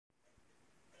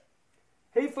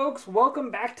Hey folks, welcome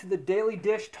back to the Daily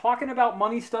Dish, talking about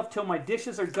money stuff till my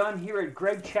dishes are done here at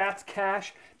Greg Chats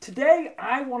Cash. Today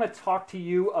I want to talk to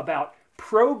you about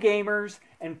pro gamers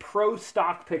and pro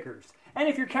stock pickers. And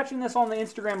if you're catching this on the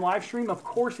Instagram live stream, of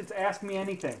course it's Ask Me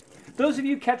Anything. Those of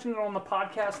you catching it on the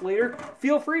podcast later,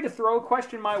 feel free to throw a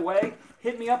question my way.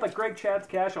 Hit me up at Greg Chats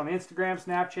Cash on Instagram,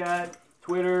 Snapchat,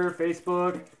 Twitter,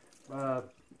 Facebook,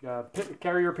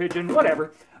 carrier pigeon,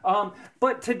 whatever.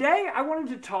 But today I wanted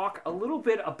to talk a little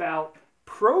bit about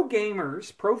pro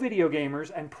gamers, pro video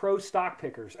gamers, and pro stock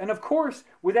pickers. And of course,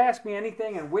 with Ask Me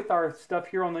Anything and with our stuff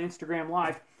here on the Instagram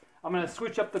Live, I'm going to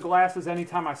switch up the glasses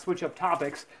anytime I switch up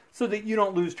topics so that you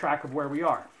don't lose track of where we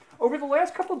are. Over the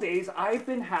last couple days, I've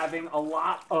been having a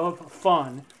lot of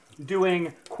fun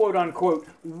doing quote-unquote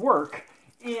work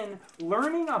in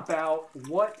learning about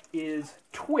what is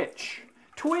Twitch.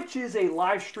 Twitch is a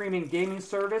live streaming gaming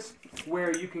service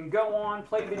where you can go on,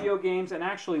 play video games, and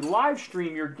actually live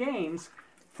stream your games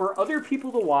for other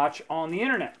people to watch on the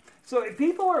internet. So if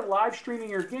people are live streaming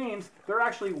your games, they're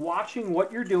actually watching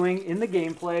what you're doing in the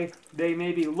gameplay. They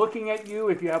may be looking at you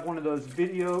if you have one of those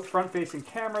video front-facing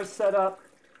cameras set up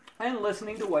and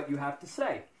listening to what you have to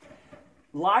say.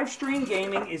 Live stream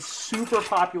gaming is super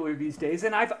popular these days,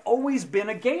 and I've always been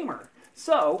a gamer.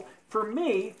 So for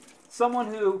me, someone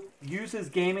who uses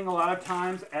gaming a lot of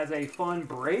times as a fun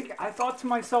break, I thought to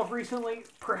myself recently,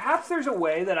 perhaps there's a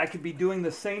way that I could be doing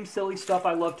the same silly stuff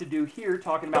I love to do here,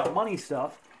 talking about money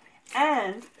stuff,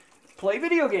 and play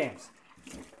video games.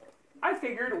 I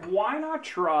figured, why not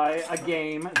try a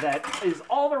game that is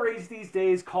all the rage these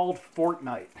days called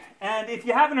Fortnite? And if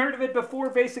you haven't heard of it before,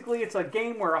 basically it's a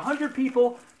game where 100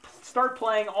 people start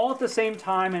playing all at the same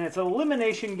time, and it's an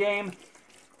elimination game,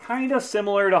 kind of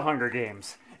similar to Hunger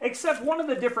Games. Except one of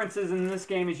the differences in this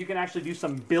game is you can actually do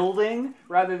some building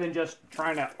rather than just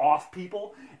trying to off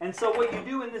people. And so what you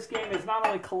do in this game is not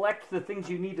only collect the things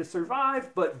you need to survive,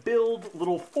 but build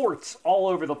little forts all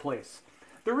over the place.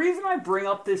 The reason I bring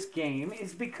up this game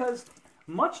is because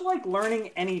much like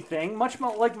learning anything, much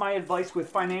like my advice with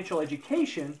financial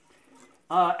education,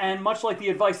 and much like the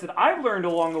advice that I've learned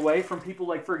along the way from people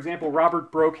like, for example,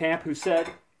 Robert Brokamp, who said,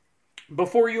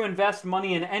 before you invest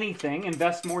money in anything,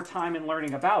 invest more time in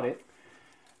learning about it.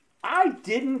 I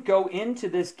didn't go into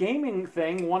this gaming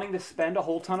thing wanting to spend a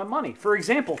whole ton of money. For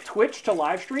example, Twitch to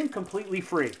live stream, completely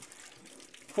free.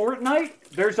 Fortnite,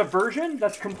 there's a version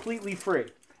that's completely free.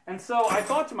 And so I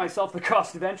thought to myself, the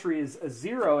cost of entry is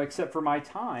zero except for my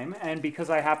time. And because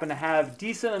I happen to have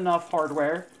decent enough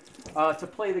hardware to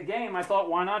play the game, I thought,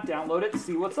 why not download it and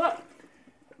see what's up?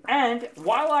 And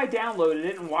while I downloaded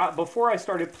it and before I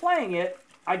started playing it,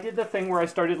 I did the thing where I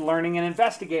started learning and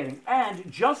investigating.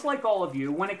 And just like all of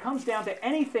you, when it comes down to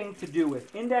anything to do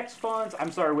with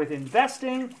with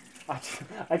investing,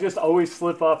 I just always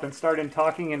slip up and start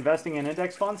talking investing in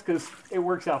index funds because it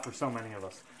works out for so many of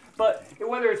us. But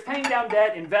whether it's paying down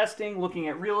debt, investing, looking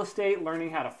at real estate,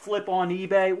 learning how to flip on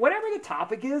eBay, whatever the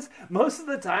topic is, most of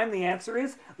the time the answer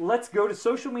is, let's go to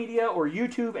social media or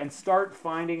YouTube and start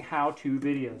finding how-to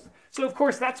videos. So of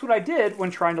course that's what I did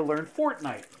when trying to learn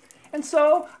Fortnite. And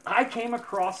so I came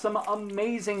across some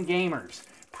amazing gamers,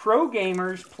 pro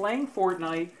gamers playing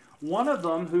Fortnite. One of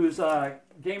them, whose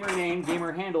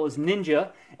gamer handle is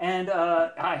Ninja, and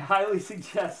I highly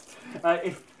suggest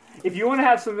if you want to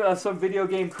have some video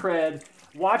game cred,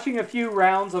 watching a few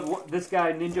rounds of this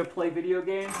guy Ninja play video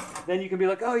games, then you can be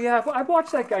like, oh yeah, I've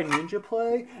watched that guy Ninja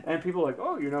play, and people are like,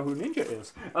 oh, you know who Ninja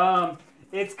is.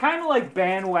 It's kind of like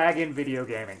bandwagon video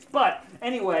gaming. But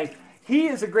anyway, he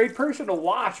is a great person to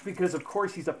watch because, of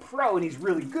course, he's a pro and he's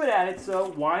really good at it,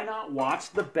 so why not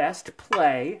watch the best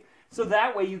play so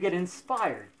that way you get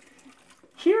inspired?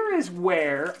 Here is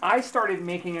where I started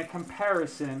making a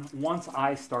comparison once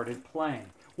I started playing.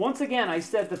 Once again, I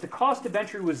said that the cost of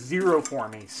entry was zero for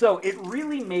me, so it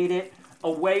really made it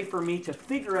a way for me to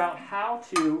figure out how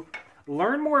to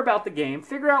learn more about the game,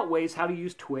 figure out ways how to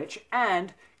use Twitch,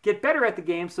 and get better at the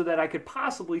game so that I could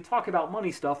possibly talk about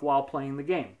money stuff while playing the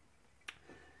game.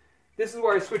 This is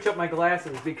where I switch up my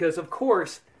glasses because, of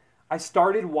course, I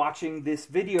started watching this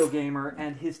video gamer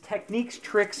and his techniques,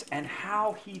 tricks, and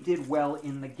how he did well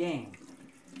in the game.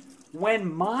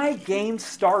 When my game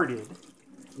started,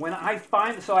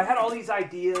 so I had all these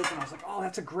ideas, and I was like, oh,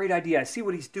 that's a great idea. I see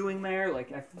what he's doing there.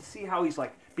 Like, I see how he's,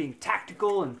 like, being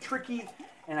tactical and tricky,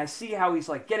 and I see how he's,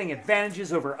 like, getting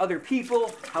advantages over other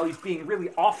people, how he's being really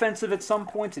offensive at some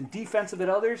points and defensive at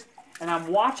others. And I'm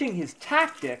watching his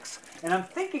tactics, and I'm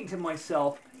thinking to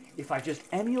myself, if I just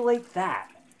emulate that,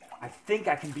 I think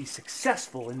I can be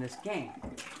successful in this game.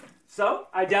 So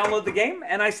I download the game,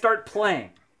 and I start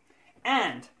playing.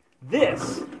 And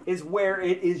this is where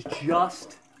it is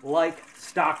just like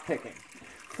stock picking.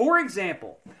 For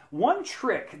example, one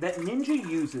trick that Ninja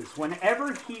uses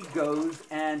whenever he goes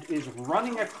and is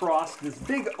running across this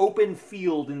big open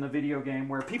field in the video game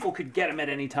where people could get him at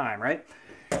any time, right?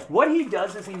 What he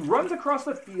does is he runs across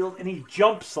the field and he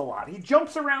jumps a lot. He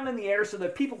jumps around in the air so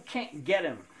that people can't get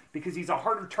him because he's a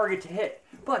harder target to hit.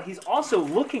 But he's also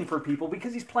looking for people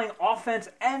because he's playing offense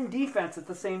and defense at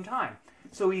the same time.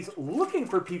 So he's looking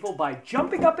for people by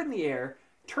jumping up in the air,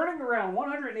 turning around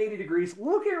 180 degrees,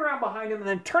 looking around behind him, and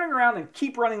then turning around and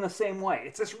keep running the same way.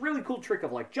 It's this really cool trick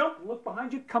of like jump, look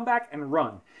behind you, come back, and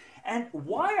run. And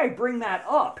why I bring that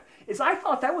up is I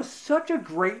thought that was such a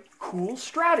great, cool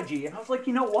strategy. And I was like,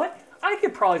 you know what? I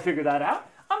could probably figure that out.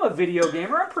 I'm a video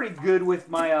gamer. I'm pretty good with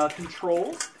my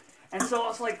controls. And so I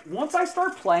was like, once I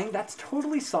start playing, that's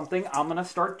totally something I'm going to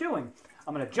start doing.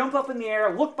 I'm going to jump up in the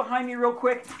air, look behind me real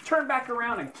quick, turn back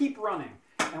around, and keep running.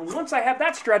 And once I have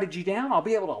that strategy down, I'll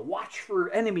be able to watch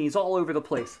for enemies all over the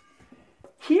place.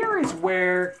 Here is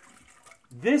where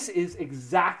this is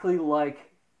exactly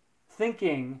like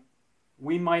thinking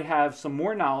we might have some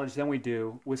more knowledge than we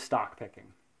do with stock picking.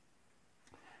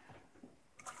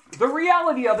 The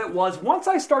reality of it was, once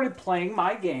I started playing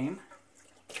my game,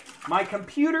 my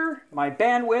computer, my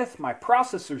bandwidth, my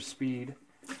processor speed,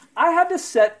 I had to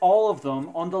set all of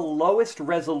them on the lowest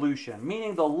resolution,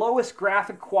 meaning the lowest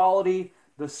graphic quality,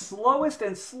 the slowest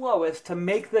and slowest to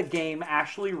make the game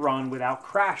actually run without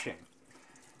crashing.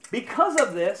 Because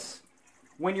of this,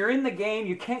 when you're in the game,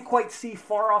 you can't quite see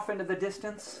far off into the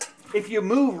distance. If you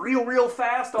move real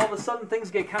fast, all of a sudden things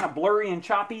get kind of blurry and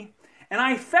choppy. And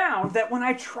I found that when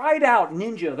I tried out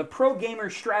Ninja, the pro gamer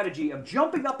strategy of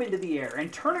jumping up into the air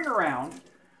and turning around,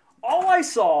 all I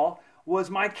saw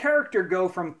was my character go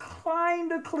from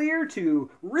kind of clear to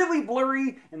really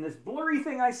blurry, and this blurry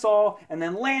thing I saw, and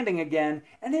then landing again,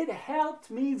 and it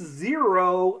helped me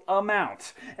zero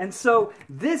amount. And so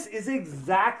this is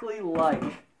exactly like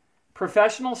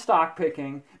professional stock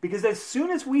picking, because as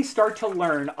soon as we start to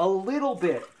learn a little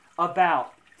bit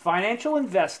about financial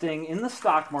investing in the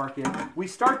stock market, we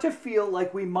start to feel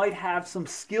like we might have some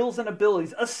skills and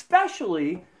abilities,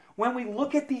 especially when we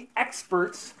look at the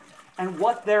experts and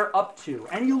what they're up to.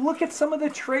 And you look at some of the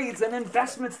trades and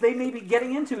investments they may be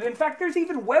getting into. In fact, there's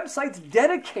even websites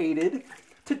dedicated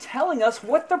to telling us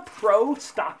what the pro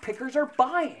stock pickers are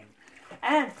buying.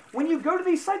 And when you go to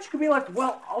these sites, you can be like,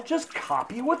 well, I'll just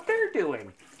copy what they're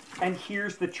doing. And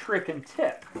here's the trick and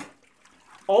tip.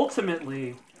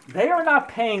 Ultimately, they are not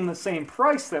paying the same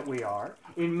price that we are.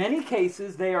 In many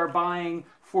cases, they are buying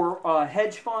for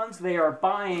hedge funds. They are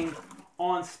buying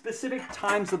on specific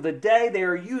times of the day. They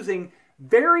are using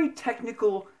very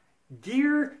technical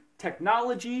gear,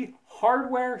 technology,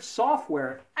 hardware,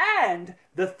 software, and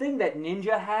the thing that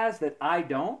Ninja has that I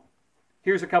don't,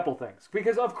 here's a couple things.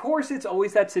 Because of course it's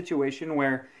always that situation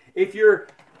where if you're,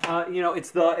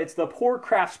 it's the poor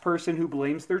craftsperson who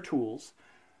blames their tools.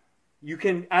 You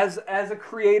can, as a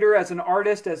creator, as an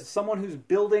artist, as someone who's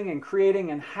building and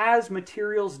creating and has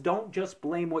materials, don't just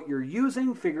blame what you're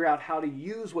using. Figure out how to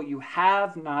use what you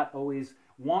have, not always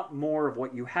want more of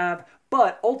what you have.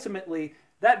 But ultimately,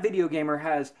 that video gamer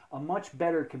has a much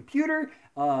better computer,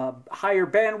 higher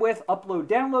bandwidth, upload,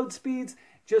 download speeds,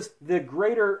 just the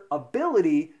greater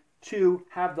ability to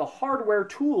have the hardware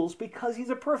tools because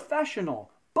he's a professional.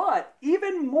 But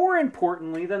even more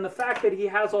importantly than the fact that he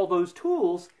has all those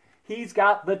tools, he's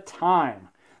got the time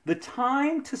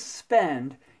to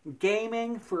spend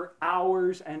gaming for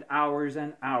hours and hours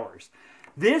and hours.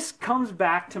 This comes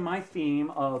back to my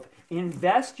theme of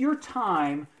invest your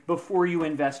time before you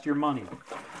invest your money.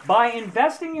 By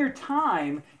investing your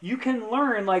time, you can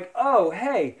learn like, oh,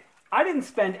 hey, I didn't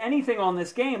spend anything on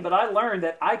this game, but I learned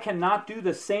that I cannot do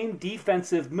the same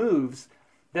defensive moves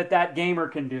that gamer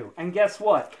can do. And guess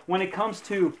what? When it comes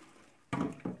to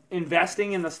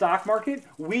investing in the stock market,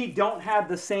 we don't have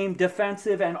the same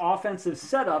defensive and offensive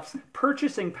setups,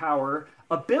 purchasing power,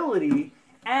 ability,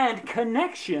 and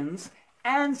connections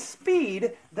and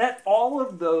speed that all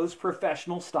of those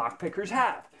professional stock pickers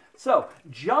have. So,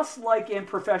 just like in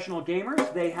professional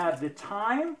gamers, they have the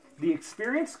time, the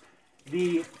experience,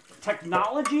 the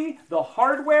technology, the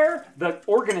hardware, the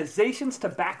organizations to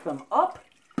back them up,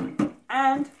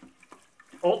 and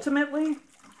ultimately,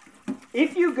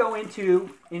 if you go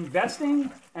into investing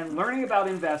and learning about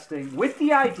investing with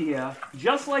the idea,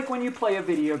 just like when you play a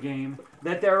video game,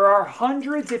 that there are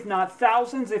hundreds, if not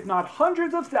thousands, if not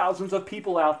hundreds of thousands of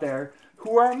people out there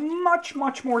who are much,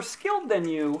 much more skilled than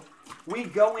you, we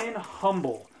go in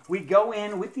humble. We go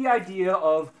in with the idea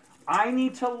of, I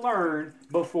need to learn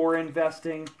before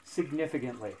investing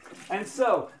significantly. And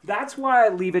so that's why I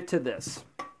leave it to this.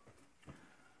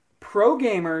 Pro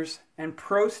gamers and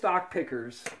pro stock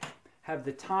pickers have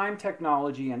the time,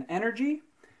 technology, and energy,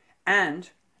 and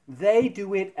they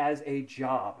do it as a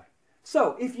job.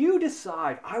 So if you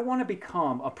decide, I want to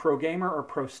become a pro gamer or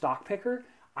pro stock picker,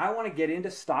 I want to get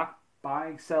into stock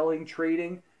buying, selling,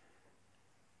 trading,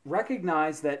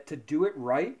 recognize that to do it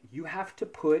right, you have to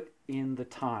put in the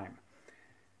time.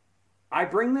 I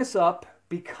bring this up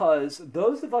because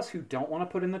those of us who don't want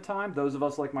to put in the time, those of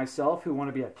us like myself who want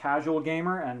to be a casual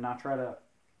gamer and not try to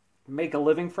make a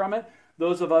living from it,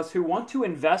 those of us who want to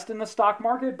invest in the stock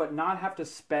market but not have to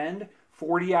spend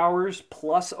 40 hours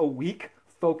plus a week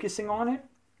focusing on it,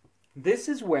 this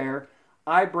is where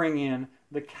I bring in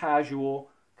the casual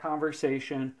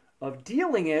conversation of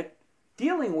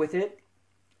dealing with it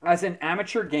as an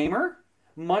amateur gamer,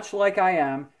 much like I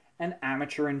am an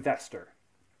amateur investor.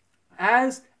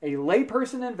 As a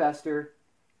layperson investor,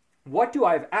 what do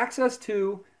I have access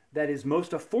to that is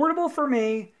most affordable for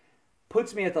me,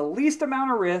 puts me at the least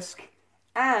amount of risk,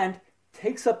 and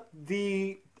takes up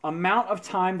the amount of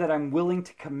time that I'm willing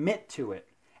to commit to it?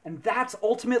 And that's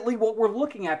ultimately what we're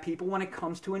looking at, people, when it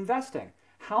comes to investing.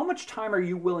 How much time are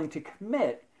you willing to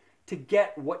commit to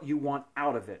get what you want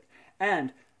out of it?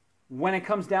 And when it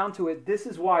comes down to it, this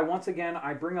is why, once again,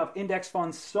 I bring up index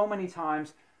funds so many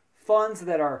times. Funds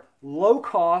that are low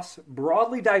cost,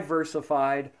 broadly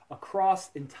diversified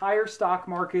across entire stock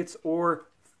markets or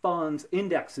funds,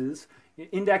 indexes.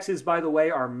 Indexes, by the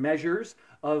way, are measures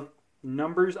of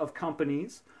numbers of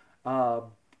companies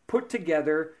put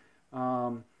together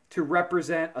to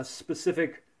represent a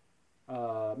specific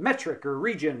metric or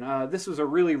region. This was a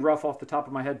really rough off the top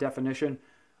of my head definition.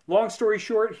 Long story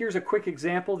short, here's a quick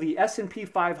example. The S&P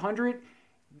 500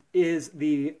 is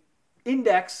the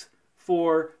index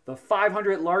for the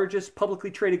 500 largest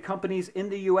publicly traded companies in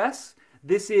the US.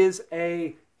 This is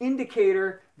an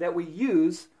indicator that we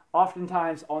use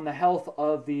oftentimes on the health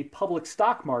of the public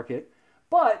stock market,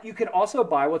 but you can also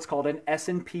buy what's called an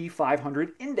S&P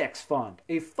 500 index fund,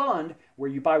 a fund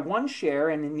where you buy one share,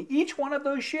 and in each one of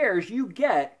those shares you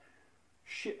get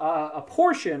a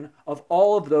portion of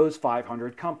all of those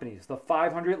 500 companies, the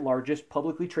 500 largest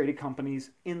publicly traded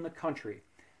companies in the country.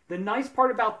 The nice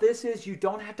part about this is you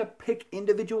don't have to pick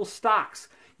individual stocks.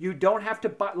 You don't have to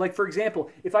buy, like for example,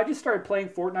 if I just started playing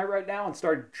Fortnite right now and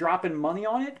started dropping money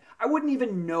on it, I wouldn't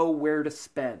even know where to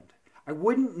spend. I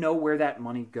wouldn't know where that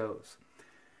money goes.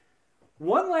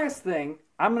 One last thing,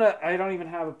 I don't even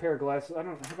have a pair of glasses.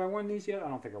 Have I worn these yet? I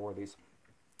don't think I wore these.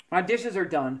 My dishes are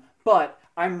done, but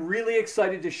I'm really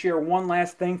excited to share one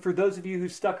last thing for those of you who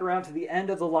stuck around to the end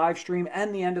of the live stream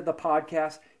and the end of the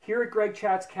podcast. Here at Greg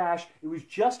Chats Cash, it was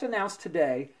just announced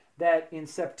today that in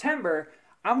September,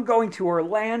 I'm going to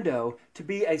Orlando to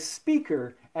be a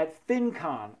speaker at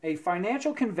FinCon, a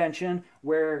financial convention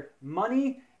where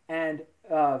money and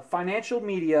financial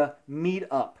media meet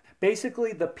up.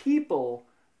 Basically, the people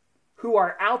who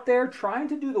are out there trying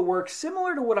to do the work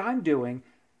similar to what I'm doing,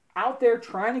 out there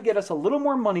trying to get us a little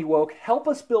more money woke, help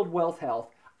us build wealth health.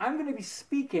 I'm going to be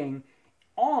speaking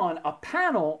on a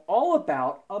panel all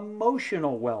about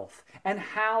emotional wealth and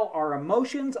how our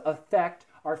emotions affect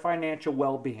our financial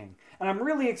well-being. And I'm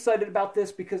really excited about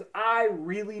this because I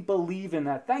really believe in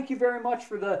that. Thank you very much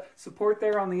for the support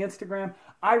there on the Instagram.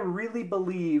 I really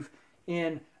believe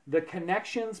in the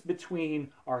connections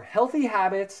between our healthy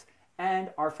habits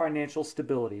and our financial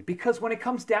stability. Because when it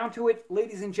comes down to it,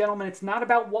 ladies and gentlemen, it's not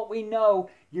about what we know.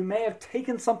 You may have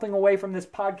taken something away from this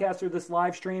podcast or this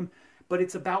live stream, but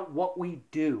it's about what we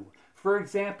do. For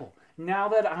example, now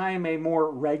that I am a more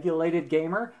regulated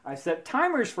gamer, I set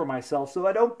timers for myself so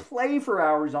I don't play for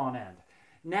hours on end.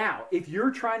 Now, if you're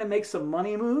trying to make some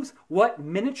money moves, what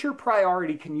miniature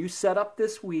priority can you set up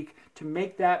this week to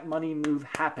make that money move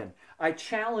happen? I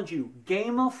challenge you,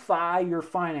 gamify your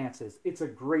finances. It's a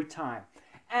great time.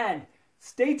 And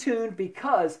stay tuned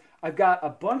because I've got a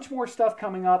bunch more stuff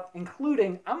coming up,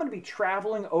 including I'm going to be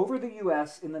traveling over the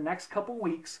U.S. in the next couple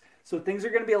weeks. So things are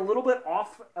going to be a little bit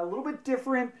off, a little bit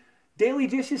different. Daily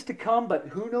dishes to come, but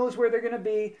who knows where they're going to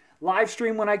be. Live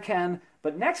stream when I can.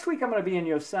 But next week I'm going to be in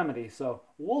Yosemite, so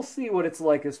we'll see what it's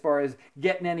like as far as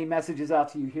getting any messages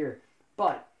out to you here.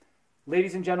 But,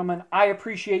 ladies and gentlemen, I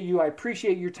appreciate you. I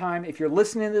appreciate your time. If you're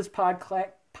listening to this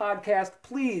podcast,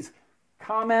 please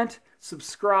comment,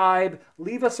 subscribe,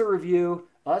 leave us a review.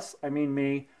 Us, I mean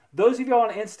me. Those of you on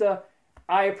Insta,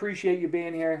 I appreciate you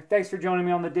being here. Thanks for joining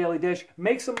me on the Daily Dish.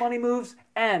 Make some money moves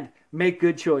and make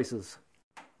good choices.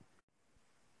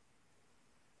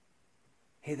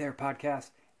 Hey there,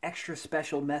 podcast. extra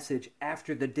special message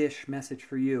after the dish message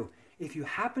for you. If you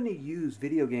happen to use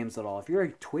video games at all, if you're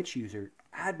a Twitch user,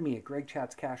 add me at Greg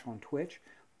Chats Cash on Twitch.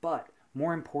 But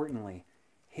more importantly,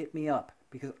 hit me up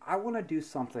because I want to do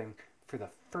something for the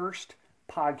first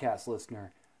podcast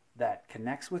listener that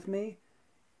connects with me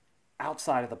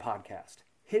outside of the podcast.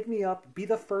 Hit me up. Be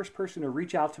the first person to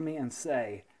reach out to me and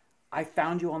say, I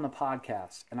found you on the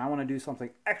podcast and I want to do something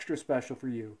extra special for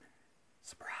you.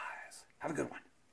 Surprise. Have a good one.